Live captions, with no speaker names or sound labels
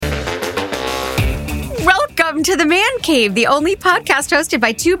Welcome to The Man Cave, the only podcast hosted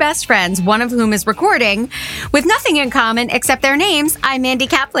by two best friends, one of whom is recording, with nothing in common except their names. I'm Mandy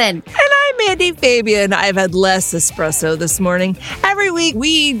Kaplan. And I'm Mandy Fabian. I've had less espresso this morning. Every week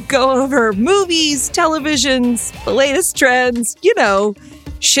we go over movies, televisions, the latest trends,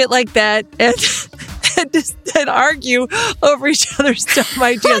 shit like that, and argue over each other's dumb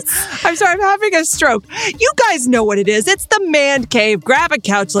ideas. I'm sorry, I'm having a stroke. You guys know what it is. It's The Man Cave. Grab a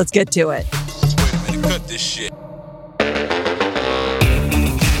couch. Let's get to it. Cut this shit.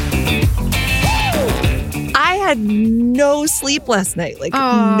 I had no sleep last night.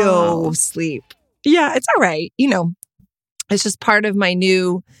 No sleep. Yeah, it's all right. It's just part of my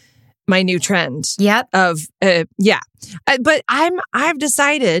new trend. Yep. But I've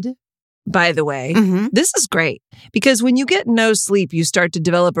decided, by the way, this is great because when you get no sleep, you start to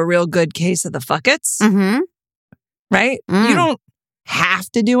develop a real good case of the fuckets. Right? You don't have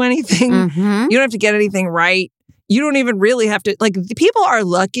to do anything. You don't have to get anything right. You don't even really have to, people are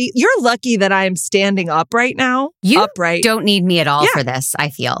lucky. You're lucky that I am standing up right now. You upright. Don't need me at all for this, I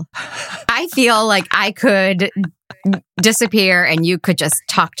feel. I feel like I could disappear and you could just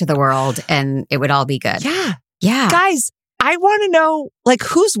talk to the world and it would all be good. Yeah. Guys, I want to know,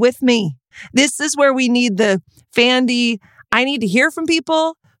 who's with me? This is where we need the Fandy. I need to hear from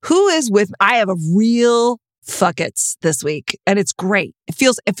people. Who is with me? I have a real fuckets this week and it's great. It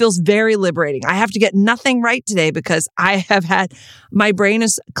feels very liberating. I have to get nothing right today because I have had, my brain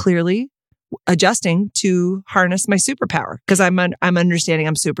is clearly adjusting to harness my superpower because I'm understanding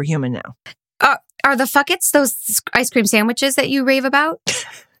I'm superhuman now. Are the fuckets those ice cream sandwiches that you rave about?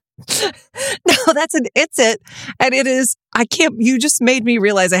 No, it's it. And it is, you just made me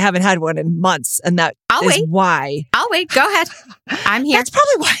realize I haven't had one in months and that is why. I'll wait. Go ahead. I'm here. That's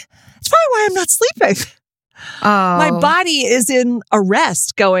probably why I'm not sleeping. Oh. My body is in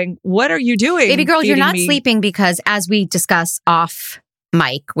arrest going, what are you doing? Baby girl, you're not sleeping because as we discuss off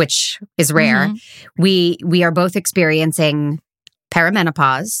mic, which is rare, we are both experiencing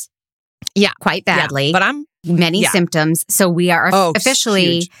perimenopause. Yeah. Quite badly. Yeah, but I'm many symptoms. So we are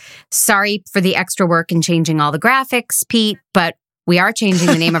officially sorry for the extra work in changing all the graphics, Pete, but we are changing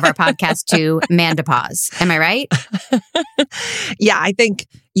the name of our podcast to Mandapause. Am I right? Yeah, I think,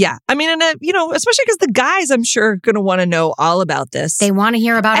 yeah. I mean, and especially because the guys, I'm sure, are going to want to know all about this. They want to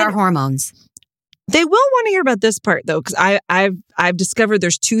hear about our hormones. They will want to hear about this part, though, because I've discovered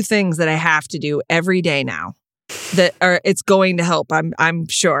there's two things that I have to do every day now that it's going to help. I'm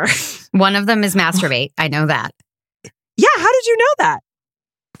sure. One of them is masturbate. I know that. Yeah. How did you know that?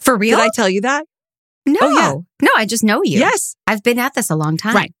 For real? Did I tell you that? No. Oh, yeah. No, I just know you. Yes. I've been at this a long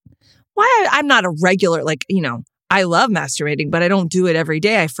time. Right. Why I'm not a regular, I love masturbating, but I don't do it every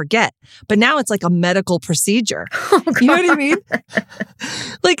day. I forget. But now it's like a medical procedure. Oh, you know what I mean?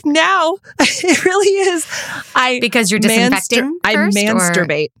 Now it really is. Because you're disinfecting I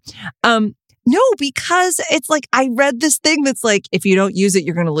masturbate. No, because it's I read this thing that's if you don't use it,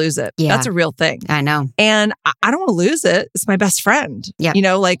 you're going to lose it. Yeah. That's a real thing. I know. And I don't want to lose it. It's my best friend. Yeah.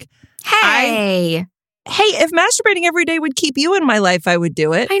 Hey, if masturbating every day would keep you in my life, I would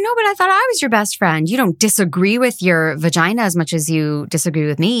do it. I know, but I thought I was your best friend. You don't disagree with your vagina as much as you disagree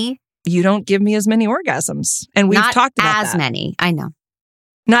with me. You don't give me as many orgasms. And we've talked about that. Not as many. I know.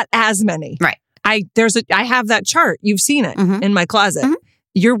 Not as many. Right. I have that chart. You've seen it in my closet.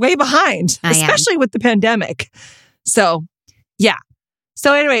 You're way behind, especially with the pandemic. So, yeah.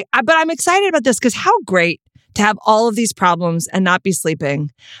 So anyway, but I'm excited about this because how great to have all of these problems and not be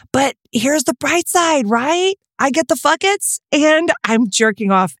sleeping. But here's the bright side, right? I get the fuckets and I'm jerking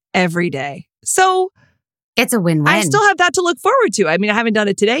off every day. So it's a win-win. I still have that to look forward to. I mean, I haven't done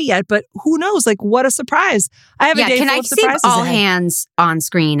it today yet, but who knows? What a surprise. I have a day full of surprises. Can I keep all hands on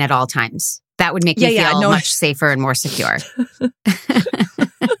screen at all times? That would make me feel much safer and more secure.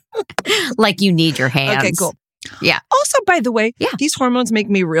 You need your hands. Okay, cool. Yeah. Also, by the way, these hormones make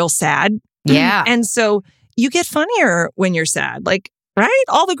me real sad. Yeah. And so you get funnier when you're sad. Right?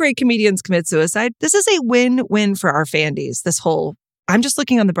 All the great comedians commit suicide. This is a win-win for our Fandies. I'm just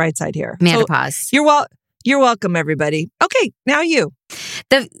looking on the bright side here. Mandapause. So you're welcome, everybody. Okay, now you.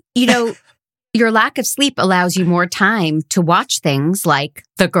 Your lack of sleep allows you more time to watch things like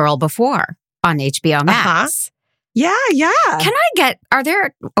The Girl Before on HBO Max. Yeah. Are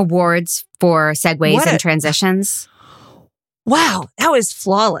there awards for segues and transitions? Wow, that was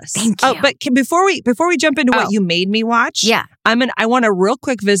flawless. Thank you. Oh, but before we jump into what you made me watch, I want to real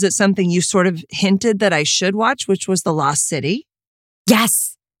quick visit something you sort of hinted that I should watch, which was The Lost City.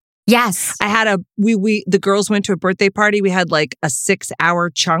 Yes. I had the girls went to a birthday party. We had a 6-hour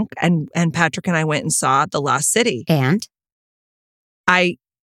chunk and Patrick and I went and saw The Lost City. And? I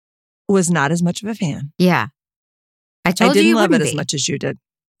was not as much of a fan. Yeah. I told you didn't love it be. as much as you did.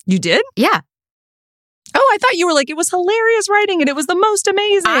 You did? Yeah. Oh, I thought you were like, it was hilarious writing and it was the most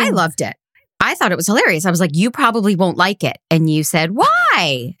amazing. I loved it. I thought it was hilarious. I was like, you probably won't like it. And you said,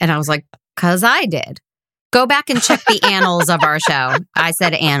 why? And I was like, because I did. Go back and check the annals of our show. I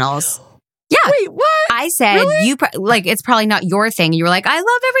said annals. Yeah. Wait, what? I said, Really? it's probably not your thing. You were like, I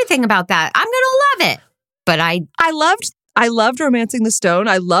love everything about that. I'm going to love it. But I loved Romancing the Stone.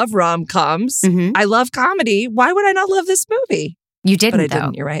 I love rom-coms. Mhm. I love comedy. Why would I not love this movie? You didn't, But I though.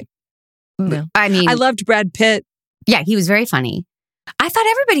 didn't. You're right. No. I mean, I loved Brad Pitt. yeah, he was very funny. I thought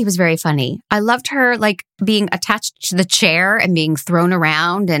everybody was very funny. I loved her like being attached to the chair and being thrown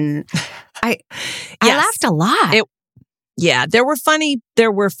around, and I laughed a lot. Yeah, there were funny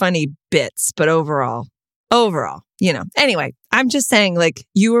bits, but overall, Anyway, I'm just saying, like,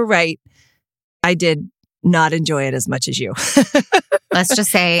 you were right. I did not enjoy it as much as you. Let's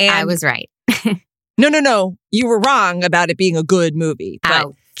just say I was right. No. You were wrong about it being a good movie, but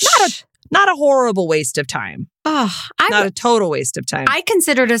Ouch. not a horrible waste of time. Oh, Not a total waste of time. I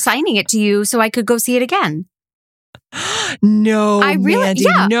considered assigning it to you so I could go see it again. No, I really, Mandy,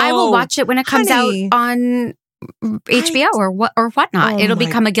 yeah, no. I will watch it when it comes Honey. out on HBO or whatnot. Oh It'll my-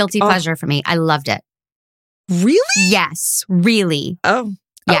 become a guilty pleasure for me. I loved it. Really? Yes, really. Oh,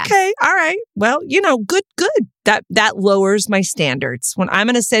 Yes. okay. All right. Well, good. That lowers my standards. When I'm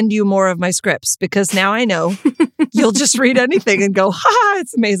going to send you more of my scripts, because now I know you'll just read anything and go, ha,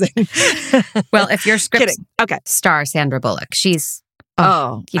 it's amazing. Well, if your script Kidding. Okay. star Sandra Bullock, she's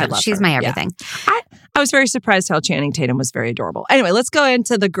I love she's her. my Yeah. everything. I was very surprised how Channing Tatum was very adorable. Anyway, let's go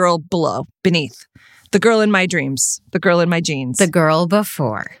into the girl beneath. The girl in my dreams. The girl in my jeans. The girl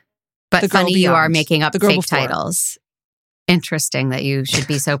before. But The girl funny, you are beyond. making up The girl fake before. titles. Interesting that you should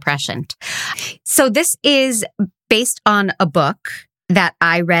be so prescient. So this is based on a book that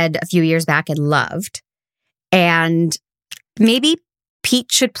I read a few years back and loved. And maybe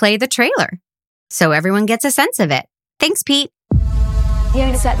Pete should play the trailer so everyone gets a sense of it. Thanks, Pete. He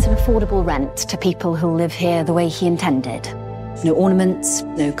only sets an affordable rent to people who live here the way he intended. No ornaments,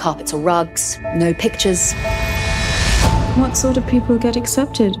 no carpets or rugs, no pictures. What sort of people get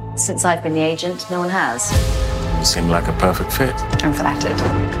accepted? Since I've been the agent, no one has. You seem like a perfect fit. I'm flattered.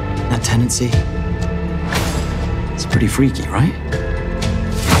 That tenancy, it's pretty freaky, right?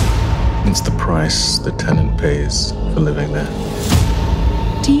 It's the price the tenant pays for living there.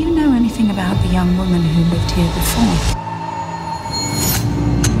 Do you know anything about the young woman who lived here before?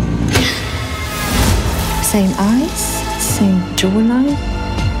 Same eyes, same jawline.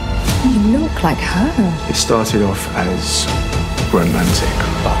 You look like her. It started off as romantic,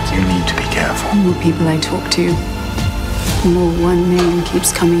 but you need to be careful. The more people I talk to, the more one name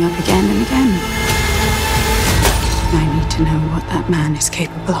keeps coming up again and again. I need to know what that man is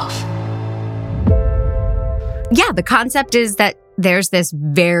capable of. Yeah, the concept is that there's this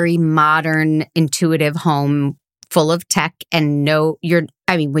very modern, intuitive home full of tech and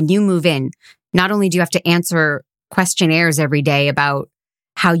when you move in, not only do you have to answer questionnaires every day about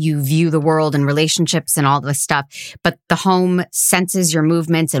how you view the world and relationships and all this stuff, but the home senses your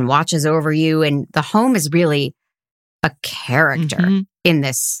movements and watches over you. And the home is really a character in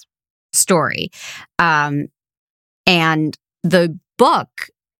this story. And the book,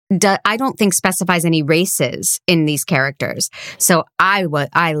 I don't think specifies any races in these characters. So I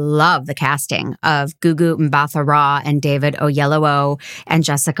love the casting of Gugu Mbatha-Raw and David Oyelowo and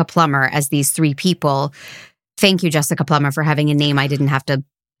Jessica Plummer as these three people. Thank you, Jessica Plummer, for having a name I didn't have to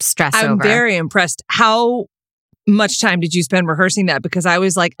stress over. I'm very impressed. How much time did you spend rehearsing that? Because I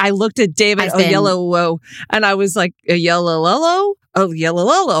was like, I looked at David Oyelowo and I was like, Oyelowo?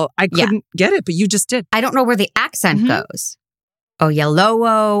 I couldn't get it, but you just did. I don't know where the accent goes.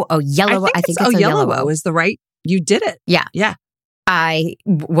 Oyelowo. I think it's Oyelowo. Is the right. You did it. Yeah. Yeah.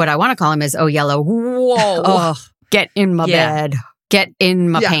 What I want to call him is Oyelowo. Whoa. Oh, Get in my bed. Get in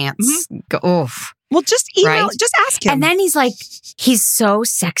my Yeah. pants. Go, oof. well, just email. Right? Just ask him. And then he's so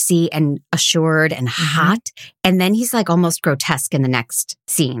sexy and assured and hot. And then he's like almost grotesque in the next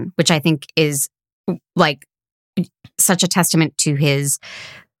scene, which I think is like such a testament to his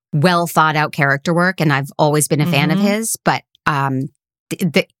well thought out character work. And I've always been a fan of his, but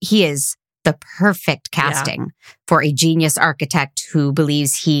he is the perfect casting for a genius architect who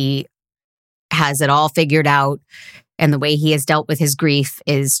believes he has it all figured out. And the way he has dealt with his grief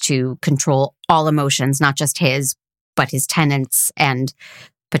is to control all emotions, not just his, but his tenants and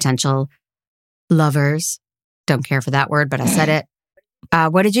potential lovers. Don't care for that word, but I said it.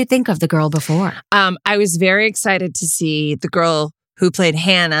 What did you think of The Girl Before? I was very excited to see the girl who played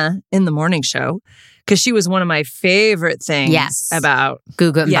Hannah in the morning show, because she was one of my favorite things about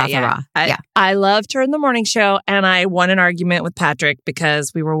Gugu Mbatha-Raw. I loved her in the morning show, and I won an argument with Patrick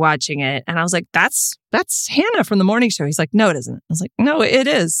because we were watching it, and I was like, that's Hannah from the morning show. He's like, no, it isn't. I was like, no, it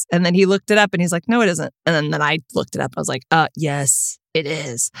is. And then he looked it up and he's like, no, it isn't. And then I looked it up. I was like, yes, it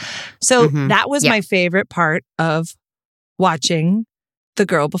is. So that was my favorite part of watching The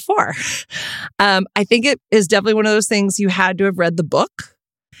Girl Before. I think it is definitely one of those things you had to have read the book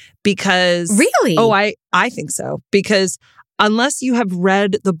because... Really? Oh, I think so. Because unless you have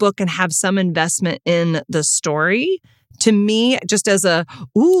read the book and have some investment in the story, to me, just as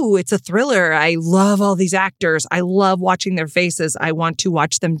it's a thriller. I love all these actors. I love watching their faces. I want to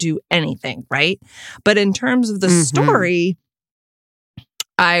watch them do anything, right? But in terms of the story,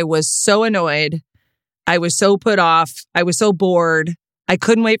 I was so annoyed. I was so put off. I was so bored. I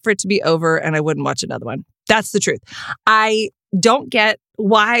couldn't wait for it to be over and I wouldn't watch another one. That's the truth. I don't get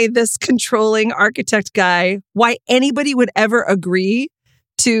why this controlling architect guy, why anybody would ever agree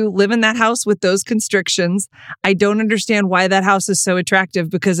to live in that house with those constrictions. I don't understand why that house is so attractive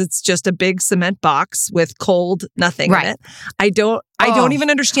because it's just a big cement box with cold nothing in it. I don't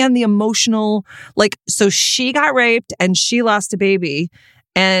even understand the emotional, so she got raped and she lost a baby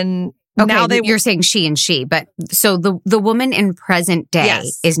and now you're saying she and she, but so the woman in present day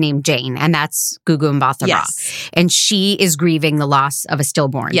is named Jane, and that's Gugu Mbatha-Raw, and she is grieving the loss of a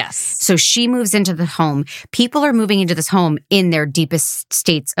stillborn. Yes. So she moves into the home. People are moving into this home in their deepest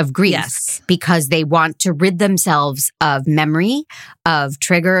states of grief because they want to rid themselves of memory, of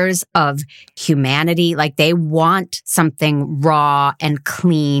triggers, of humanity. Like they want something raw and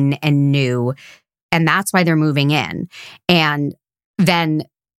clean and new, and that's why they're moving in. And then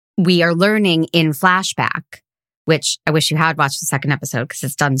we are learning in flashback, which I wish you had watched the second episode because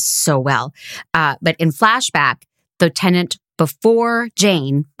it's done so well. But in flashback, the tenant before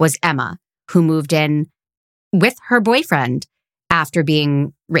Jane was Emma, who moved in with her boyfriend after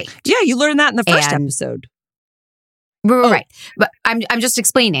being raped. Yeah, you learned that in the first episode. Right. But I'm just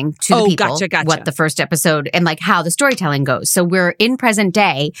explaining to the people gotcha. what the first episode and how the storytelling goes. So we're in present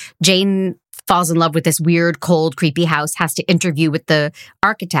day. Jane falls in love with this weird, cold, creepy house, has to interview with the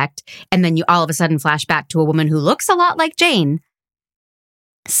architect. And then you all of a sudden flash back to a woman who looks a lot like Jane.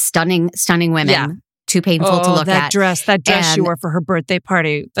 Stunning women. Yeah. Too painful to look at. That dress she wore for her birthday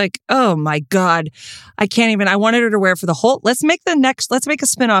party. Oh my God. I can't even, I wanted her to wear for the whole, let's make a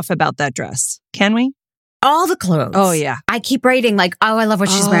spinoff about that dress. Can we? All the clothes. Oh, yeah. I keep writing I love what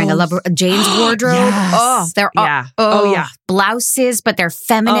she's wearing. I love Jane's wardrobe. Yes. Oh, they're all, blouses, but they're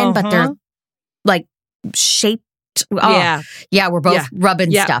feminine, but they're shaped. Oh, yeah, we're both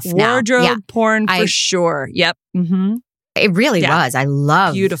rubbing stuff now. Wardrobe porn for sure. Yep. Mm-hmm. It really was. I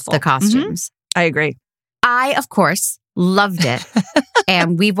love Beautiful. the costumes. Mm-hmm. I agree. I, of course, loved it.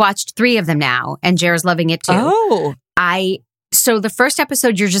 And we've watched 3 of them now, and Jera's loving it too. Oh. So the first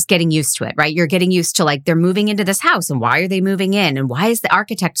episode, you're just getting used to it, right? You're getting used to they're moving into this house and why are they moving in? And why is the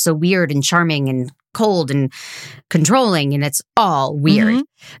architect so weird and charming and cold and controlling? And it's all weird.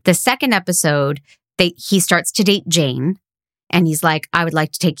 Mm-hmm. The second episode, he starts to date Jane and he's like, I would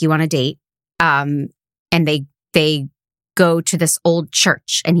like to take you on a date. And they go to this old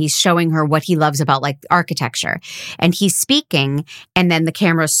church and he's showing her what he loves about architecture. And he's speaking and then the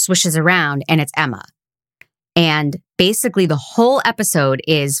camera swishes around and it's Emma. And basically the whole episode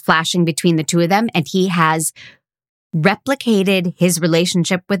is flashing between the two of them. And he has replicated his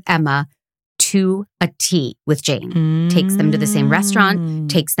relationship with Emma to a T with Jane. Takes them to the same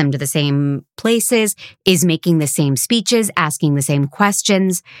restaurant, takes them to the same places, is making the same speeches, asking the same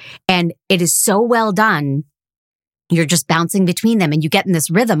questions. And it is so well done. You're just bouncing between them and you get in this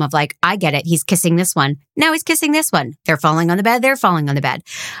rhythm of I get it. He's kissing this one. Now he's kissing this one. They're falling on the bed. They're falling on the bed.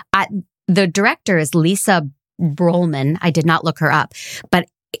 The director is Lisa Brolman. I did not look her up, but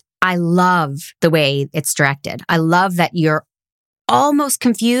I love the way it's directed. I love that you're almost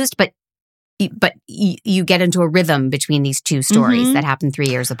confused, but you get into a rhythm between these two stories that happen 3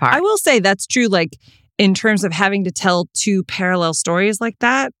 years apart. I will say that's true. In terms of having to tell 2 parallel stories like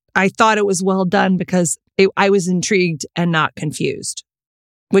that, I thought it was well done because I was intrigued and not confused,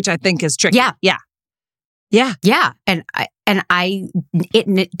 which I think is tricky. Yeah. And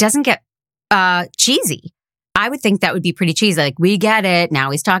it doesn't get cheesy. I would think that would be pretty cheesy. We get it.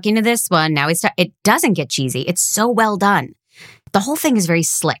 Now he's talking to this one. It doesn't get cheesy. It's so well done. The whole thing is very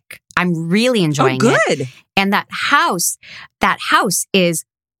slick. I'm really enjoying it. Oh, good. And that house is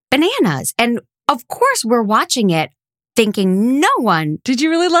bananas. And of course, we're watching it thinking no one. Did you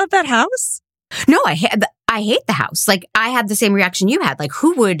really love that house? No, I hate the house. I had the same reaction you had.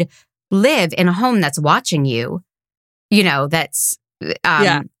 Who would live in a home that's watching you? That's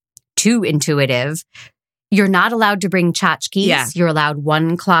too intuitive. You're not allowed to bring tchotchkes. Yeah. You're allowed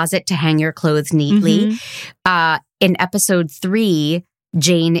one closet to hang your clothes neatly. In episode 3,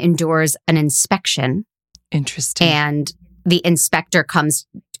 Jane endures an inspection. Interesting. And the inspector comes,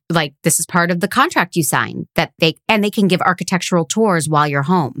 like, this is part of the contract you sign, that they can give architectural tours while you're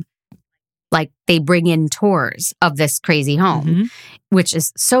home. Like, they bring in tours of this crazy home, which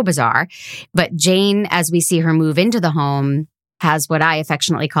is so bizarre. But Jane, as we see her move into the home, has what I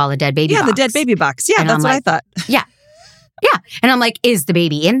affectionately call a dead baby box. The dead baby box. Yeah, And that's I'm what I thought. Yeah. And I'm like, is the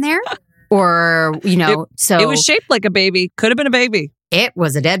baby in there? Or, so It was shaped like a baby. Could have been a baby. it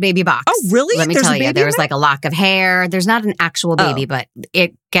was a dead baby box. Oh, really? Let me There's a tell you, baby there in was there? like a lock of hair. There's not an actual baby, but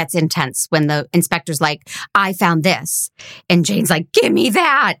it gets intense when the inspector's like, I found this. And Jane's like, give me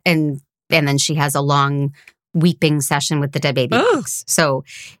that. And then she has a long weeping session with the dead baby box. So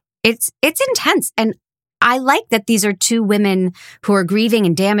it's intense. And I like that these are two women who are grieving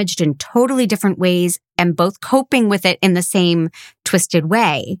and damaged in totally different ways and both coping with it in the same twisted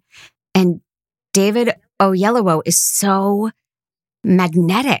way. And David Oyelowo is so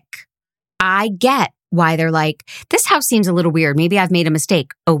magnetic. I get why they're like, this house seems a little weird. Maybe I've made a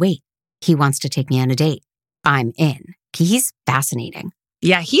mistake. Oh, wait, he wants to take me on a date. I'm in. He's fascinating.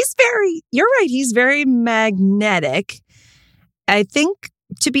 Yeah, you're right. He's very magnetic. I think,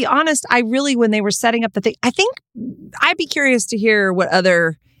 to be honest, when they were setting up the thing, I think I'd be curious to hear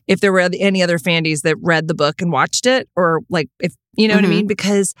if there were any other Fandies that read the book and watched it, or like, if you know what I mean?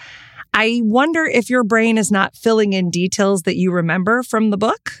 Because I wonder if your brain is not filling in details that you remember from the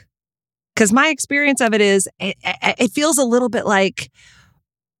book. Because my experience of it is, it feels a little bit like,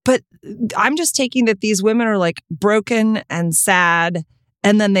 but I'm just taking that these women are like broken and sad,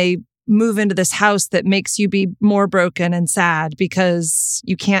 and then they move into this house that makes you be more broken and sad because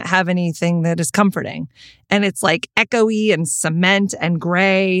you can't have anything that is comforting. And it's like echoey and cement and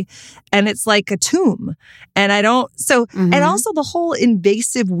gray, and it's like a tomb. And and also the whole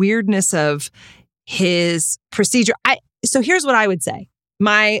invasive weirdness of his procedure. So here's what I would say.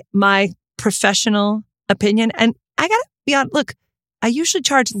 My professional opinion, and I gotta be honest, look, I usually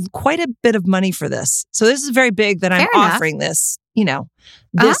charge quite a bit of money for this. So this is very big that I'm offering this,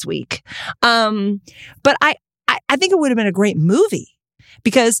 this week. But I think it would have been a great movie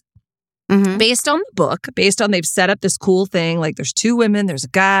because based on the book, they've set up this cool thing. Like there's two women, there's a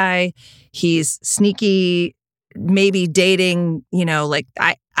guy, he's sneaky, maybe dating, like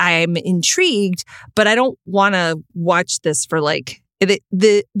I'm intrigued, but I don't want to watch this for like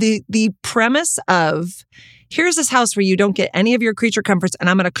the premise of, here's this house where you don't get any of your creature comforts, and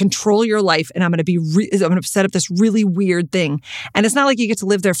I'm going to control your life, and I'm going to set up this really weird thing. And it's not like you get to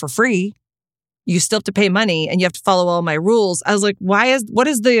live there for free. You still have to pay money, and you have to follow all my rules. I was like, what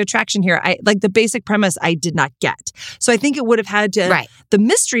is the attraction here? The basic premise I did not get. So I think it would have had to, the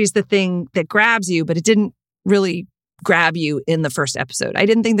mystery is the thing that grabs you, but it didn't really grab you in the first episode. I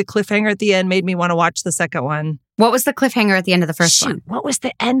didn't think the cliffhanger at the end made me want to watch the second one. What was the cliffhanger at the end of the first one? What was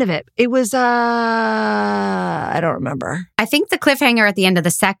the end of it? It was, I don't remember. I think the cliffhanger at the end of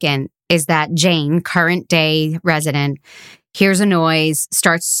the second is that Jane, current day resident, hears a noise,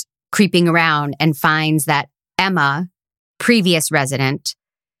 starts creeping around, and finds that Emma, previous resident,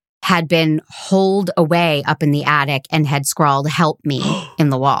 had been holed away up in the attic and had scrawled, "Help me," in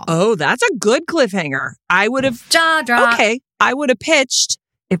the wall. Oh, that's a good cliffhanger. I would have... Jaw drop. Okay, I would have pitched,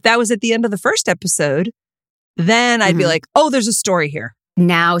 if that was at the end of the first episode, then I'd be like, oh, there's a story here.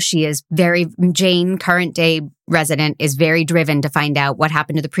 Now Jane, current day resident, is very driven to find out what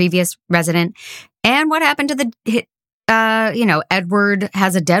happened to the previous resident and what happened to Edward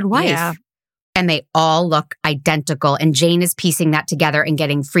has a dead wife. Yeah. And they all look identical. And Jane is piecing that together and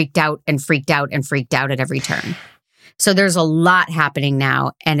getting freaked out and freaked out and freaked out at every turn. So there's a lot happening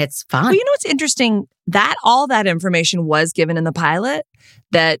now, and it's fun. Well, you know what's interesting? That all that information was given in the pilot,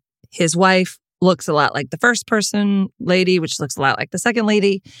 that his wife looks a lot like the first person lady, which looks a lot like the second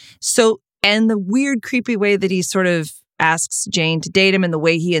lady. So, and the weird, creepy way that he sort of asks Jane to date him, and the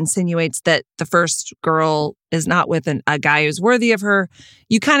way he insinuates that the first girl is not with a guy who's worthy of her,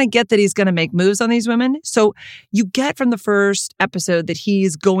 you kind of get that he's going to make moves on these women. So you get from the first episode that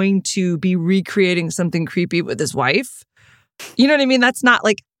he's going to be recreating something creepy with his wife. You know what I mean? That's not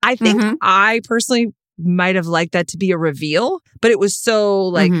like, I think I personally might have liked that to be a reveal, but it was so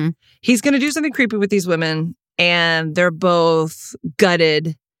like, he's going to do something creepy with these women, and they're both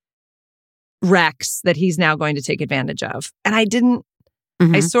gutted wrecks that he's now going to take advantage of. And I didn't,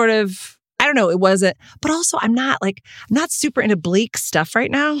 I don't know, it wasn't, but also I'm not super into bleak stuff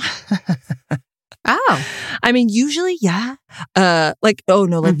right now. Oh. I mean, usually, yeah.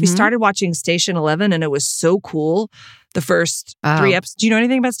 We started watching Station 11, and it was so cool. the first 3 episodes. Do you know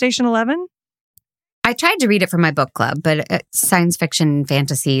anything about Station 11? I tried to read it for my book club, but science fiction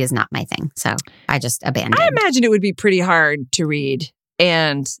fantasy is not my thing. So I just abandoned. I imagine it would be pretty hard to read.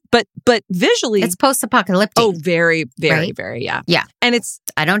 But visually, it's post-apocalyptic. Oh, very, very, right? very, yeah. Yeah. And it's,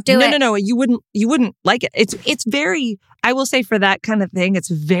 I don't do it. No, you wouldn't like it. It's very, I will say for that kind of thing, it's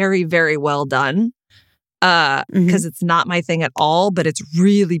very, very well done. Because it's not my thing at all, but it's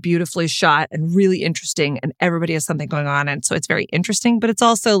really beautifully shot and really interesting, and everybody has something going on. And so it's very interesting, but it's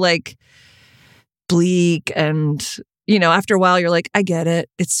also like bleak. And, after a while, you're like, I get it.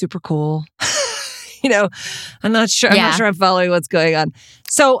 It's super cool. I'm not sure. I'm not sure I'm following what's going on.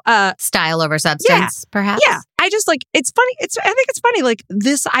 So, style over substance, perhaps. Yeah. I just like, it's funny. I think it's funny. Like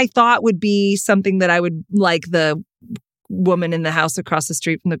this, I thought would be something that I would like the woman in the house across the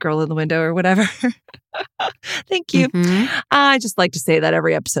street from the girl in the window or whatever. Thank you. I just like to say that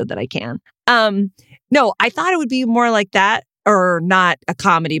every episode that I can. No, I thought it would be more like that, or not a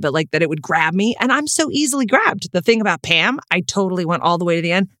comedy, but like that it would grab me. And I'm so easily grabbed. The thing about Pam, I totally went all the way to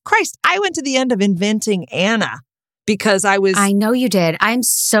the end. Christ, I went to the end of Inventing Anna because I know you did. I'm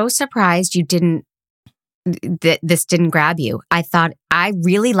so surprised you didn't, this didn't grab you. I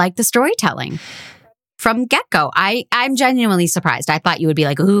really liked the storytelling from get-go. I'm genuinely surprised. I thought you would be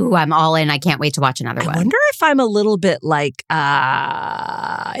like, ooh, I'm all in. I can't wait to watch another one. I wonder if I'm a little bit like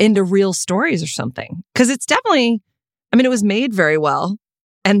into real stories or something. Because it's definitely, it was made very well.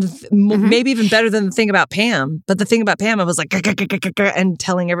 And maybe even better than the thing about Pam. But the thing about Pam, I was like, and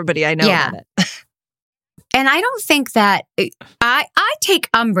telling everybody I know about it. And I don't think that I take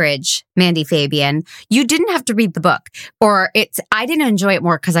umbrage, Mandy Fabian. You didn't have to read the book, I didn't enjoy it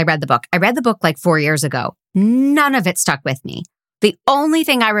more because I read the book. I read the book like 4 years ago. None of it stuck with me. The only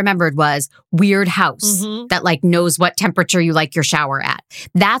thing I remembered was weird house that like knows what temperature you like your shower at.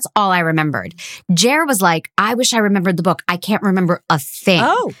 That's all I remembered. Jer was like, I wish I remembered the book. I can't remember a thing.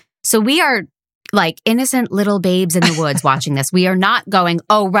 Oh. So we are like innocent little babes in the woods watching this. We are not going,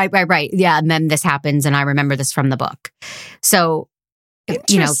 oh, right. Yeah, and then this happens and I remember this from the book. So,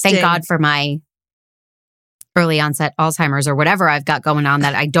 thank God for my early onset Alzheimer's or whatever I've got going on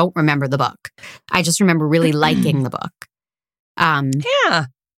that I don't remember the book. I just remember really liking the book. Yeah.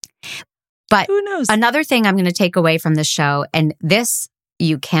 But who knows? Another thing I'm going to take away from the show, and this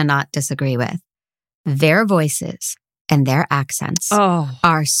you cannot disagree with, their voices and their accents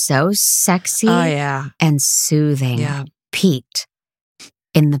are so sexy and soothing. Yeah. Pete,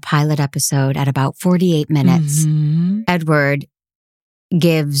 in the pilot episode at about 48 minutes, Edward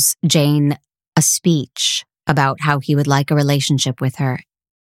gives Jane a speech about how he would like a relationship with her.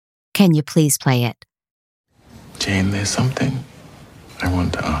 Can you please play it? Jane, there's something I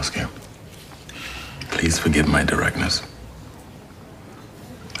want to ask you. Please forgive my directness.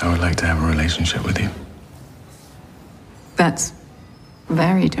 I would like to have a relationship with you. That's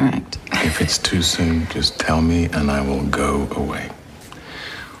very direct. If it's too soon, just tell me and I will go away.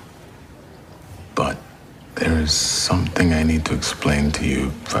 But there is something I need to explain to you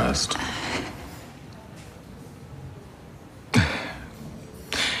first.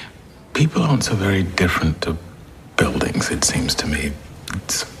 People aren't so very different to buildings, it seems to me.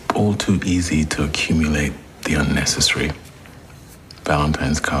 It's all too easy to accumulate the unnecessary.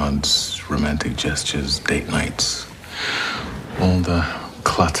 Valentine's cards, romantic gestures, date nights. All the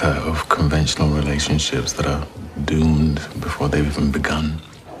clutter of conventional relationships that are doomed before they've even begun.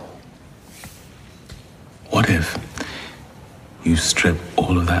 What if you strip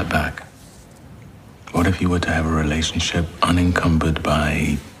all of that back? What if you were to have a relationship unencumbered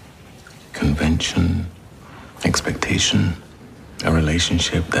by convention, expectation, a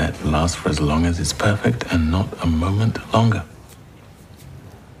relationship that lasts for as long as it's perfect and not a moment longer?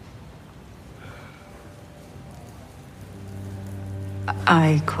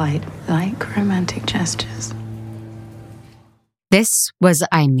 I quite like romantic gestures. This was,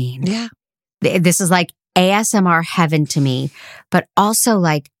 yeah. This is like ASMR heaven to me, but also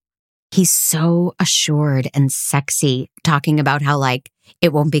like he's so assured and sexy talking about how like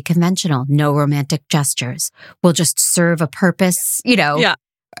it won't be conventional, no romantic gestures. We'll just serve a purpose, Yeah.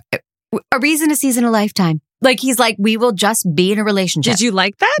 A reason, a season, a lifetime. Like he's like, we will just be in a relationship. Did you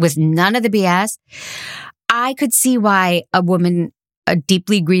like that? With none of the BS. I could see why a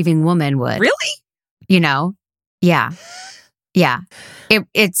deeply grieving woman would. Really? Yeah. Yeah.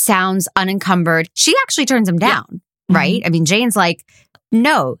 It sounds unencumbered. She actually turns him down, right? I mean, Jane's like,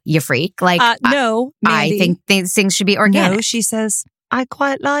 no, you freak. Like, no, Mandy. I think these things should be organic. No, she says, I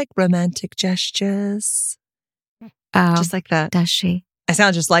quite like romantic gestures. Just like that. Does she? I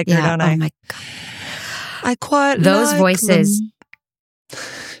sound just like her, don't I? Oh my God. I quite those like voices. them.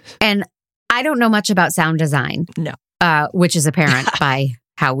 And I don't know much about sound design. No. which is apparent by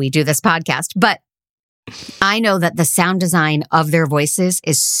how we do this podcast. But I know that the sound design of their voices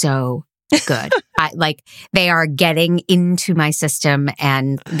is so good. They are getting into my system,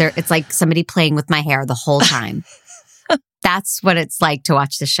 and it's like somebody playing with my hair the whole time. That's what it's like to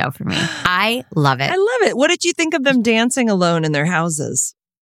watch the show for me. I love it. I love it. What did you think of them dancing alone in their houses?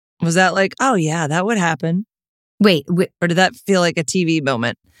 Was that like, oh yeah, that would happen? Wait, or did that feel like a TV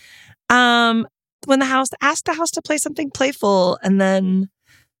moment? When the house asked the house to play something playful, and then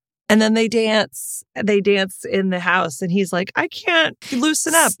they dance in the house, and he's like, I can't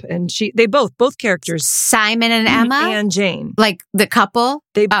loosen up. And they both characters, Simon and Emma and Jane, like the couple,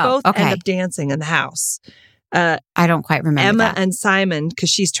 they both end up dancing in the house. I don't quite remember Emma that. and Simon, because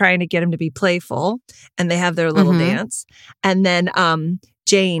she's trying to get him to be playful, and they have their little dance. And then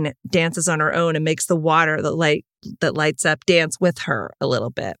Jane dances on her own and makes the water that lights up dance with her a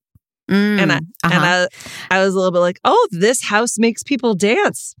little bit. And I was a little bit like, oh, this house makes people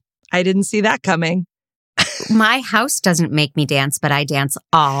dance. I didn't see that coming. My house doesn't make me dance, but I dance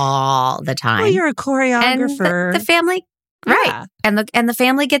all the time. Well, you're a choreographer. And the family, right? And the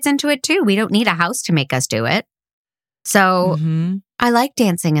family gets into it too. We don't need a house to make us do it. So I like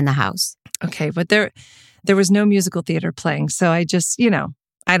dancing in the house. Okay, but there was no musical theater playing, so I just, I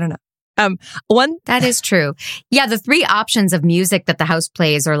don't know. That is true. Yeah, the three options of music that the house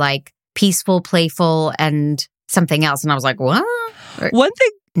plays are like peaceful, playful, and something else. And I was like, what? One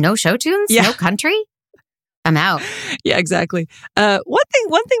thing. No show tunes? Yeah. No country? I'm out. Yeah, exactly. One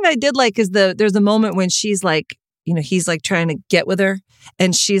thing that I did like is there's a moment when she's like, he's like trying to get with her,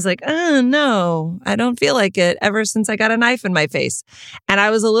 and she's like, oh no, I don't feel like it ever since I got a knife in my face. And I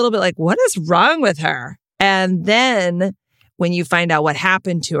was a little bit like, what is wrong with her? And then when you find out what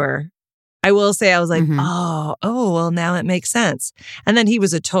happened to her, I will say I was like, oh, well, now it makes sense. And then he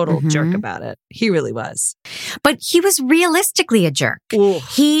was a total jerk about it. He really was. But he was realistically a jerk. Ooh.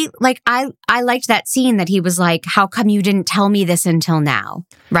 He, I liked that scene that he was like, how come you didn't tell me this until now?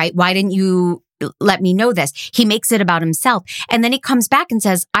 Right? Why didn't you let me know this? He makes it about himself. And then he comes back and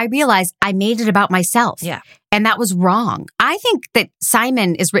says, I realized I made it about myself. Yeah. And that was wrong. I think that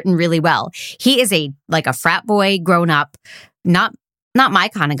Simon is written really well. He is a frat boy grown up, not my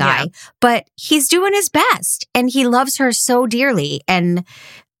kind of guy, but he's doing his best, and he loves her so dearly, and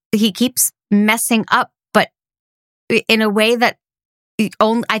he keeps messing up, but in a way that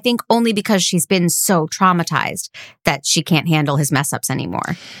I think only because she's been so traumatized that she can't handle his mess ups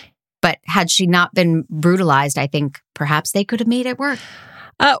anymore. But had she not been brutalized, I think perhaps they could have made it work.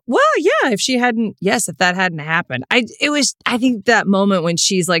 Well, yeah, if that hadn't happened, I think that moment when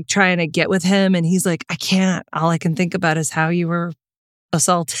she's like trying to get with him, and he's like, I can't, all I can think about is how you were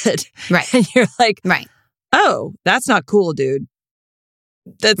assaulted. Right. And you're like, right. Oh, that's not cool, dude.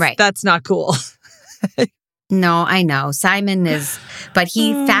 That's not cool. No, I know. Simon is, but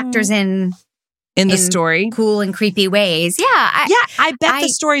he factors in the story, cool and creepy ways. Yeah. I bet the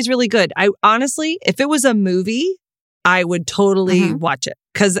story's really good. I honestly, if it was a movie, I would totally watch it,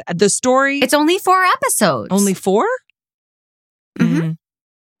 because the story. It's only 4 episodes. Only 4? Mm-hmm.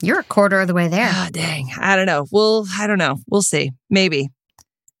 You're a quarter of the way there. Ah, dang. I don't know. I don't know. We'll see. Maybe.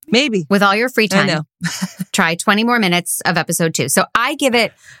 With all your free time. I know. Try 20 more minutes of episode 2. So I give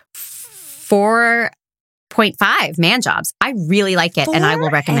it 4.5 man jobs. I really like it, and I will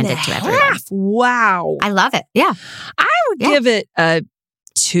recommend it to everyone. Wow. I love it. Yeah. I would give it a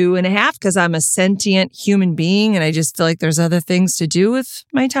 2.5, because I'm a sentient human being, and I just feel like there's other things to do with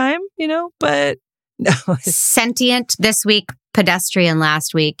my time, but no. Sentient this week, pedestrian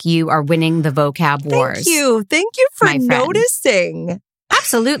last week. You are winning the vocab wars. Thank you for noticing.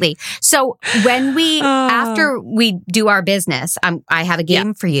 Absolutely. So when after we do our business, I have a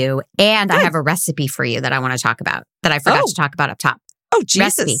game for you, and I have a recipe for you that I want to talk about that I forgot to talk about up top. Oh,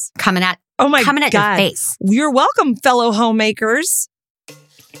 Jesus. Recipe coming at God. Your face. You're welcome, fellow homemakers.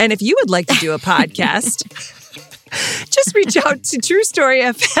 And if you would like to do a podcast, just reach out to True Story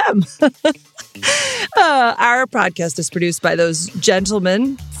FM. Our podcast is produced by those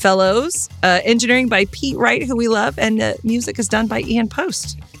gentlemen, fellows, engineering by Pete Wright, who we love, and music is done by Ian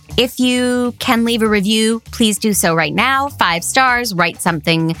Post. If you can leave a review, please do so right now. 5 stars, write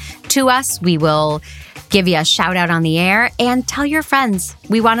something to us. We will give you a shout out on the air, and tell your friends.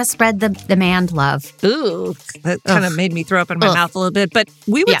 We want to spread the demand love. Ooh, that kind of made me throw up in my mouth a little bit, but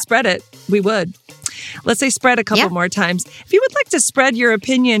we would spread it. We would. Let's say spread a couple more times. If you would like to spread your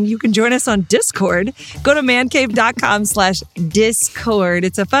opinion, you can join us on Discord. Go to mancave.com/Discord.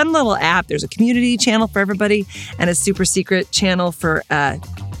 It's a fun little app. There's a community channel for everybody and a super secret channel for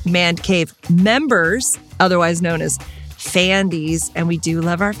Man Cave members, otherwise known as Fandies, and we do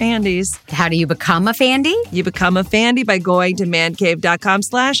love our Fandies. How do you become a Fandy? You become a Fandy by going to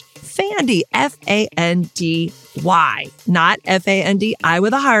mancave.com/Fandy, Fandy, not F-A-N-D-I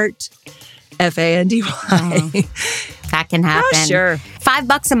with a heart, Fandy. That can happen. Oh, sure.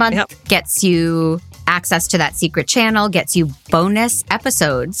 $5 a month gets you access to that secret channel, gets you bonus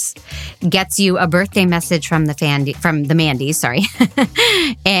episodes, gets you a birthday message from the Mandy, sorry.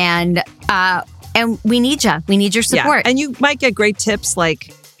 and we need you. We need your support. Yeah. And you might get great tips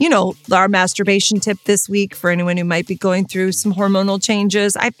like, our masturbation tip this week for anyone who might be going through some hormonal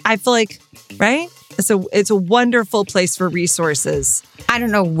changes. I feel like, right? It's a wonderful place for resources. I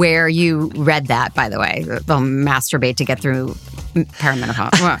don't know where you read that, by the way. They'll masturbate to get through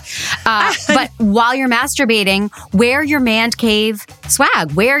perimenopause. But while you're masturbating, wear your Man Cave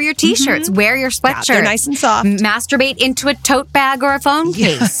swag. Wear your T-shirts. Wear your sweatshirts. Yeah, they're nice and soft. Masturbate into a tote bag or a phone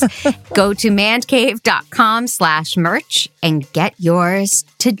case. Go to mancave.com/merch and get yours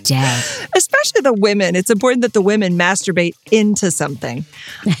today. Especially the women. It's important that the women masturbate into something.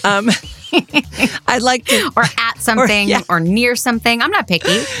 I'd like to... Or at something or near something. I'm not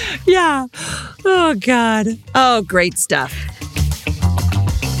picky. Yeah. Oh, God. Oh, great stuff.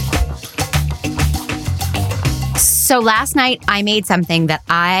 So last night, I made something that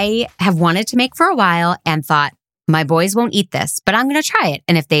I have wanted to make for a while and thought, my boys won't eat this, but I'm going to try it.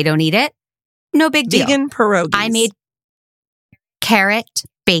 And if they don't eat it, no big deal. Vegan pierogies. I made carrot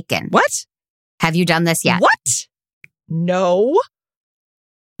bacon. What? Have you done this yet? What? No.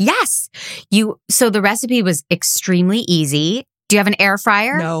 Yes. So the recipe was extremely easy. Do you have an air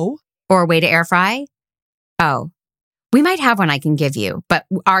fryer? No. Or a way to air fry? Oh. We might have one I can give you, but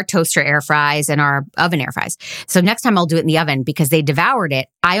our toaster air fries and our oven air fries. So next time I'll do it in the oven because they devoured it.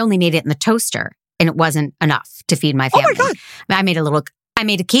 I only made it in the toaster and it wasn't enough to feed my family. Oh my God. I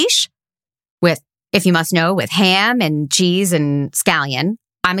made a quiche with, if you must know, with ham and cheese and scallion.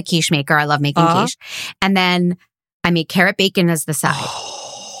 I'm a quiche maker. I love making quiche. And then I made carrot bacon as the side.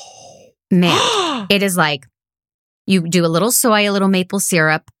 Man, it is like you do a little soy, a little maple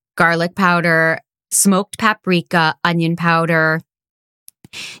syrup, garlic powder, smoked paprika, onion powder.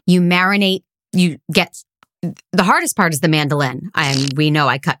 You marinate, the hardest part is the mandolin. And we know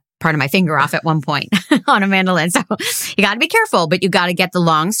I cut part of my finger off at one point on a mandolin. So you got to be careful, but you got to get the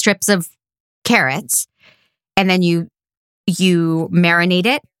long strips of carrots and then you marinate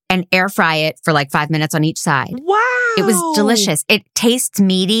it and air fry it for like 5 minutes on each side. Wow. It was delicious. It tastes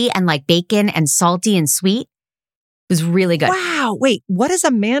meaty and like bacon and salty and sweet. It was really good. Wow. Wait, what is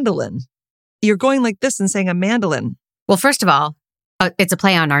a mandolin? You're going like this and saying a mandolin. Well, first of all, it's a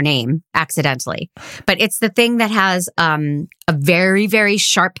play on our name accidentally, but it's the thing that has a very, very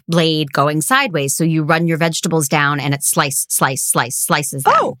sharp blade going sideways. So you run your vegetables down and it slices them.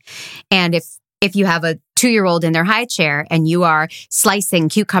 Oh. And if you have a 2-year-old in their high chair and you are slicing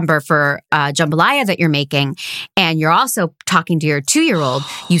cucumber for jambalaya that you're making, and you're also talking to your 2-year-old,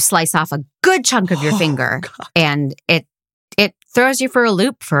 you slice off a good chunk of your finger, and it throws you for a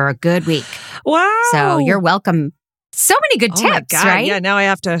loop for a good week. Wow! So you're welcome. So many good tips, my God. right? Yeah. Now I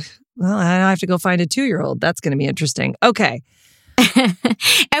have to go find a 2-year-old. That's going to be interesting. Okay.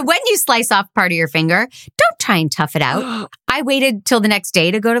 And when you slice off part of your finger, don't try and tough it out. I waited till the next day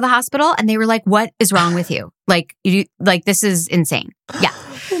to go to the hospital and they were like, "What is wrong with you? This is insane." Yeah.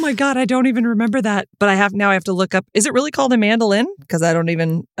 Oh my God, I don't even remember that. But I have to look up. Is it really called a mandolin? Because I don't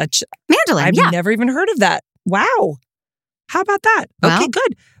even mandolin. I've never even heard of that. Wow. How about that? Well, okay,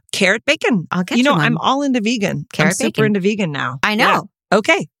 good. Carrot bacon. I'll get you one. I'm all into vegan. Carrot I'm super into vegan now. I know. Yeah.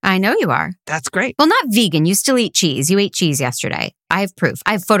 Okay. I know you are. That's great. Well, not vegan. You still eat cheese. You ate cheese yesterday. I have proof.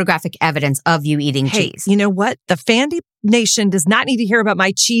 I have photographic evidence of you eating cheese. You know what? The Fandy Nation does not need to hear about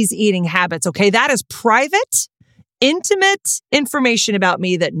my cheese eating habits, okay? That is private, intimate information about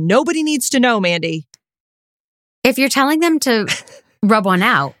me that nobody needs to know, Mandy. If you're telling them to rub one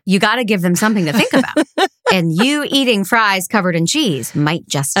out, you got to give them something to think about. And you eating fries covered in cheese might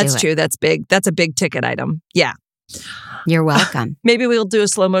just do it. That's true. That's big. That's a big ticket item. Yeah. You're welcome. Maybe we'll do a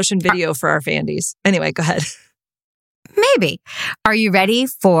slow motion video for our Fandies. Anyway, go ahead. Maybe. Are you ready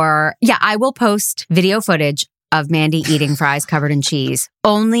for... Yeah, I will post video footage of Mandy eating fries covered in cheese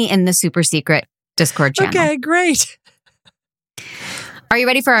only in the super secret Discord channel. Okay, great. Are you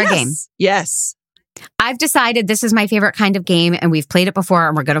ready for our game? Yes. I've decided this is my favorite kind of game and we've played it before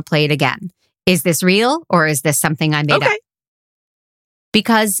and we're going to play it again. Is this real or is this something I made up?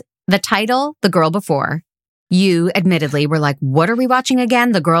 Because the title, The Girl Before, you admittedly were like, what are we watching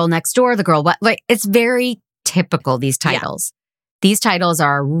again? The Girl Next Door, The Girl What? Like, it's very typical, these titles. Yeah. These titles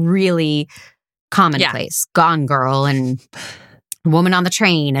are really commonplace. Yeah. Gone Girl and Woman on the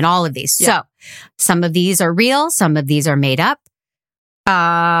Train, and all of these. Yeah. So some of these are real, some of these are made up.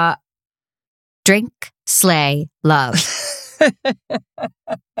 Drink, slay, love. That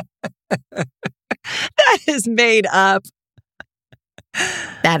is made up.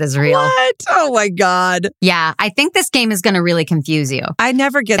 That is real. What? Oh my God. Yeah, I think this game is going to really confuse you. I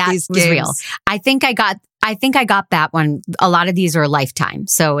never get That these was games. real. I think I got that one. A lot of these are Lifetime.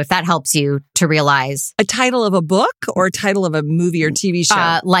 So if that helps you to realize A title of a book or a title of a movie or TV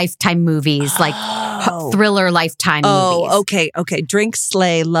show? Lifetime movies, like thriller Lifetime movies. Okay. Drink,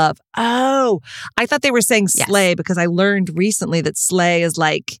 slay, love. Oh, I thought they were saying slay because I learned recently that slay is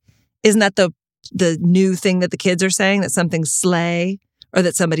like, isn't that the new thing that the kids are saying, that something slay or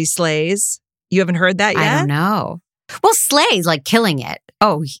that somebody slays? You haven't heard that yet? I don't know. Well, slay's like killing it.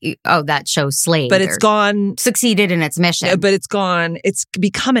 Oh, that show slayed. But it's gone. Succeeded in its mission. But it's gone. It's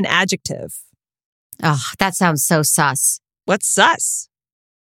become an adjective. Oh, that sounds so sus. What's sus?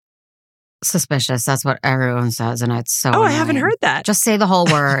 Suspicious. That's what everyone says. And it's so Oh, I annoying. haven't heard that. Just say the whole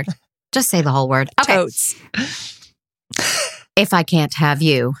word. Just say the whole word. Okay. Totes. If I can't have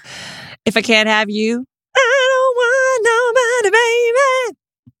you. If I can't have you, I don't want nobody, baby.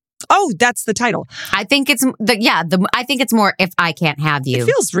 Oh, that's the title. I think it's I think it's more if I can't have you. It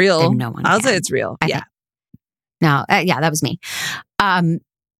feels real. then no one I'll can. say it's real. I Yeah. think. No, that was me.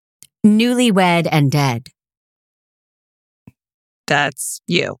 Newlywed and dead. That's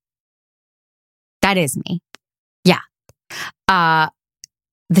you. That is me. Yeah.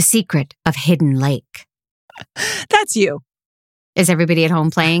 The Secret of Hidden Lake. That's you. Is everybody at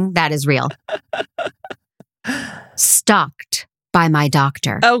home playing? That is real. Stalked by my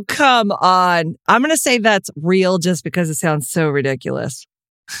doctor. Oh, come on. I'm going to say that's real just because it sounds so ridiculous.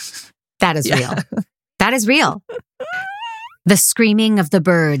 That is real. That is real. The screaming of the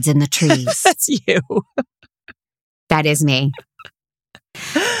birds in the trees. That's you. That is me.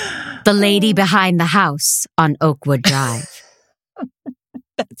 The lady behind the house on Oakwood Drive.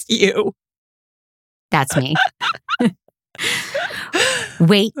 That's you. That's me.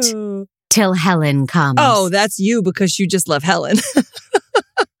 Wait till Helen comes. Oh, that's you because you just love Helen.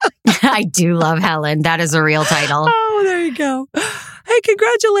 I do love Helen. That is a real title. Oh, there you go. Hey,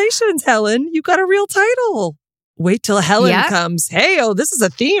 congratulations, Helen. You got a real title. Wait till Helen comes. Hey, this is a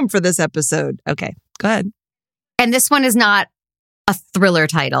theme for this episode. Okay, go ahead. And this one is not a thriller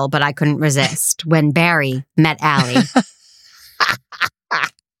title, but I couldn't resist. When Barry met Allie.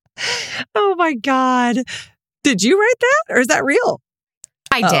 Oh my God. Did you write that or is that real?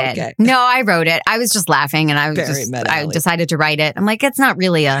 I did. Okay. No, I wrote it. I was just laughing and I decided to write it. I'm like, it's not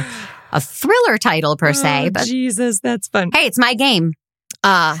really a thriller title per se, but Jesus, that's fun. hey, it's my game.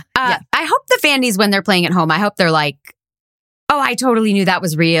 I hope the fandies, when they're playing at home, I hope they're like, oh, I totally knew that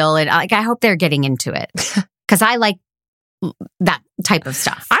was real. And I hope they're getting into it because I like that type of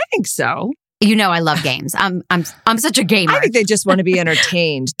stuff. I think so. You know, I love games. I'm such a gamer. I think they just want to be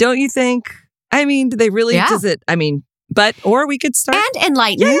entertained. Don't you think? I mean, do they really? Yeah. Or we could start. And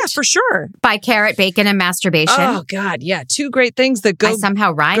enlightened. Yeah, for sure. By carrot, bacon, and masturbation. Oh, God. Yeah. Two great things that I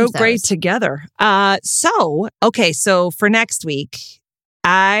somehow rhymed go those. great together. So for next week,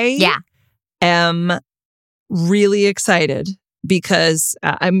 I am really excited because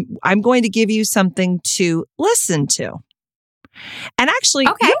I'm going to give you something to listen to. And actually,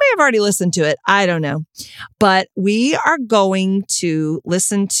 you may have already listened to it. I don't know. But we are going to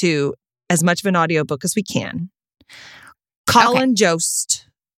listen to as much of an audiobook as we can. Colin Jost,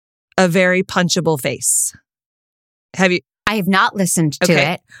 A Very Punchable Face. Have you? I have not listened to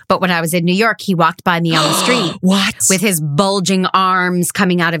it, but when I was in New York, he walked by me on the street. What? With his bulging arms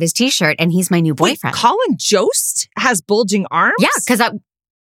coming out of his t-shirt, and he's my new boyfriend. Wait, Colin Jost has bulging arms? Yeah, because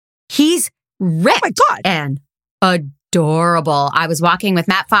he's ripped. Oh my God. And adorable. I was walking with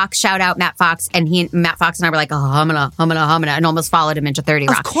Matt Fox, shout out Matt Fox, and Matt Fox and I were like, humana, and almost followed him into 30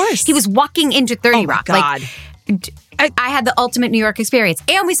 Rock. Of course. He was walking into 30 Rock. God. Like, I had the ultimate New York experience.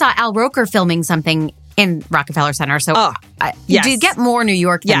 And we saw Al Roker filming something in Rockefeller Center. So you get more New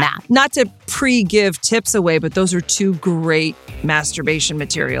York than that. Not to give tips away, but those are two great masturbation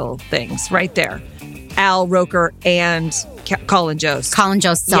material things right there. Al Roker and Colin Jost. Colin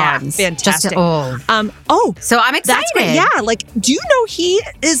Jost's arms. Fantastic. So I'm excited. That's great. Yeah, like, do you know he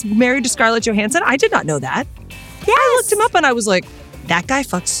is married to Scarlett Johansson? I did not know that. Yes. I looked him up and I was like, that guy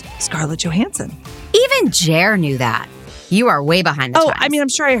fucks Scarlett Johansson. Even Jer knew that. You are way behind the times. I mean, I'm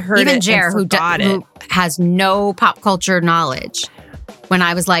sure I heard Even it. Jer, who has no pop culture knowledge. When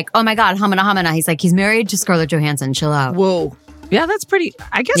I was like, oh my God, humana, he's like, he's married to Scarlett Johansson. Chill out. Whoa. Yeah, that's pretty.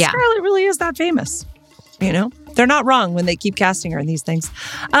 I guess Scarlett really is that famous. You know, they're not wrong when they keep casting her in these things.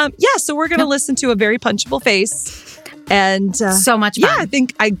 So we're going to listen to A Very Punchable Face. And so much fun. Yeah,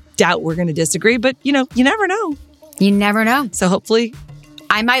 I doubt we're going to disagree, but you never know. You never know. So hopefully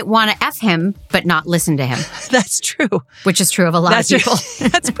I might want to F him, but not listen to him. That's true. Which is true of a lot of people.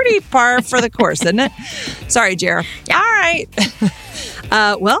 That's pretty par for the course, isn't it? Sorry, Jer. Yeah. All right.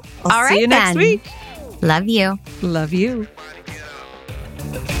 Well, I'll see you next week. Love you. Love you.